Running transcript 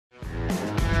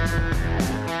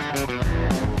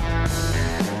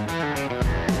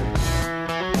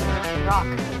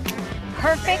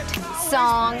perfect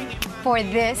song for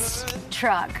this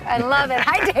truck. I love it.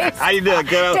 Hi, Dave. How you doing,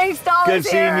 kiddo? Dave Stahl Good is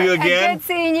seeing here, you again. and good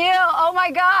seeing you. Oh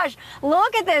my gosh.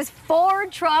 Look at this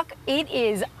Ford truck. It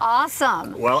is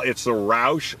awesome. Well, it's the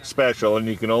Roush special, and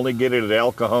you can only get it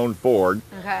at Cajon Ford.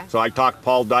 Okay. So I talked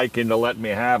Paul Dyke into letting me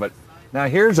have it. Now,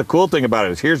 here's the cool thing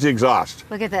about it. Here's the exhaust.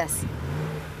 Look at this.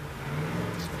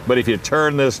 But if you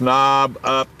turn this knob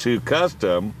up to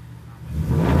custom,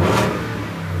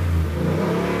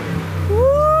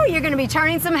 Woo, you're going to be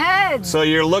turning some heads. so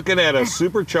you're looking at a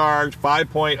supercharged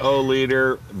 5.0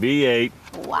 liter V8.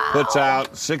 Wow. Puts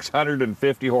out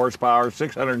 650 horsepower,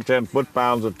 610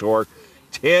 foot-pounds of torque,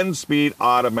 10-speed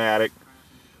automatic.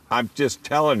 I'm just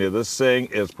telling you, this thing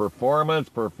is performance,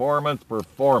 performance,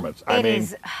 performance. It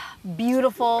is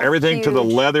beautiful. Everything huge. to the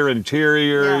leather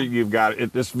interior. Yeah. You've got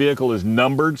it. This vehicle is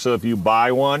numbered, so if you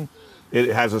buy one, it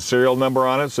has a serial number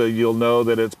on it, so you'll know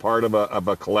that it's part of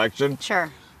a collection.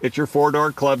 Sure. It's your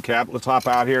four-door club cab. Let's hop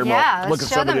out here and Yeah, look let's at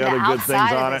show some of them the other good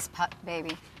things on this it.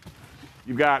 baby.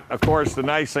 You've got, of course, the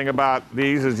nice thing about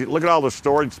these is look at all the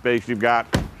storage space you've got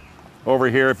over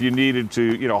here if you needed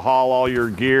to, haul all your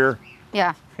gear.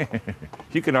 Yeah.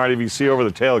 You can hardly even see over the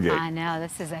tailgate. I know,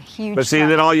 this is a huge But see, truck.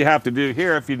 then all you have to do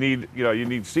here, if you need, you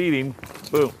need seating,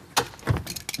 boom.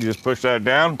 You just push that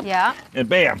down. Yeah. And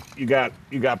bam, you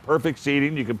got perfect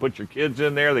seating. You can put your kids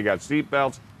in there. They got seat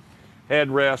belts,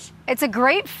 headrests. It's a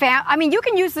great I mean, you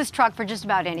can use this truck for just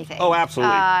about anything. Oh,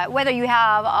 absolutely. Whether you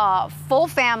have a full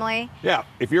family. Yeah,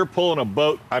 if you're pulling a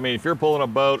boat,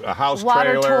 a house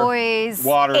Water trailer, toys,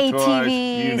 water ATVs, toys,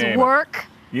 you name work,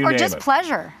 You or name just it.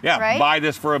 pleasure. Yeah, right? buy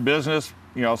this for a business,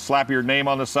 slap your name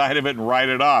on the side of it and write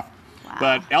it off. Wow.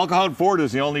 But Cajon Ford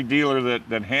is the only dealer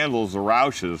that handles the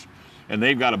Roushes, and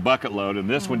they've got a bucket load, and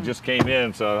this one just came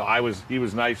in, so he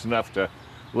was nice enough to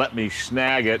let me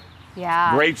snag it.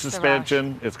 Yeah. Great it's the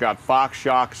suspension. It's got Fox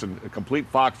shocks and a complete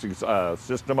Fox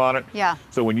system on it. Yeah.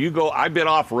 So when you go, I've been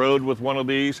off-road with one of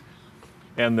these,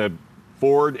 and the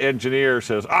Ford engineer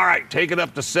says, all right, take it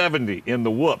up to 70 in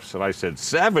the whoops. And I said,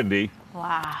 70?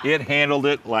 Wow. It handled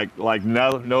it like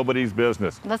nobody's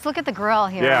business. Let's look at the grill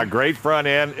here. Yeah, great front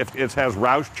end. It has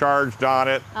Roush Charged on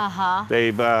it. Uh-huh.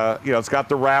 They've, it's got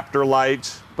the Raptor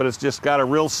lights, but it's just got a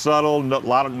real subtle, not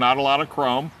a lot of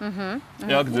chrome. Mm-hmm.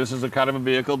 Because this is the kind of a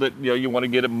vehicle that you want to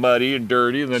get it muddy and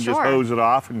dirty, and then just Sure. hose it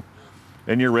off,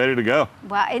 and you're ready to go.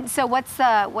 Wow. And so what's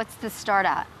the start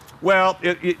at? Well,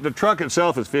 the truck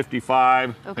itself is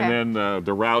 55, Okay. and then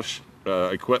the Roush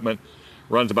equipment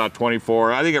runs about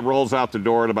 24. I think it rolls out the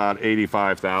door at about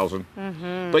 85,000.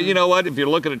 Mm-hmm. But you know what? If you're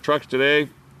looking at trucks today,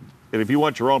 and if you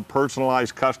want your own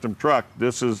personalized custom truck,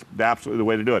 this is absolutely the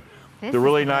way to do it. This The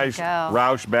really is the way to nice go.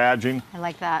 Roush badging. I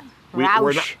like that.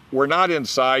 We're not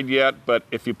inside yet, but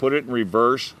if you put it in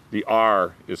reverse, the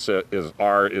R is a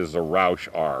Roush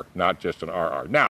R, not just an RR. Now,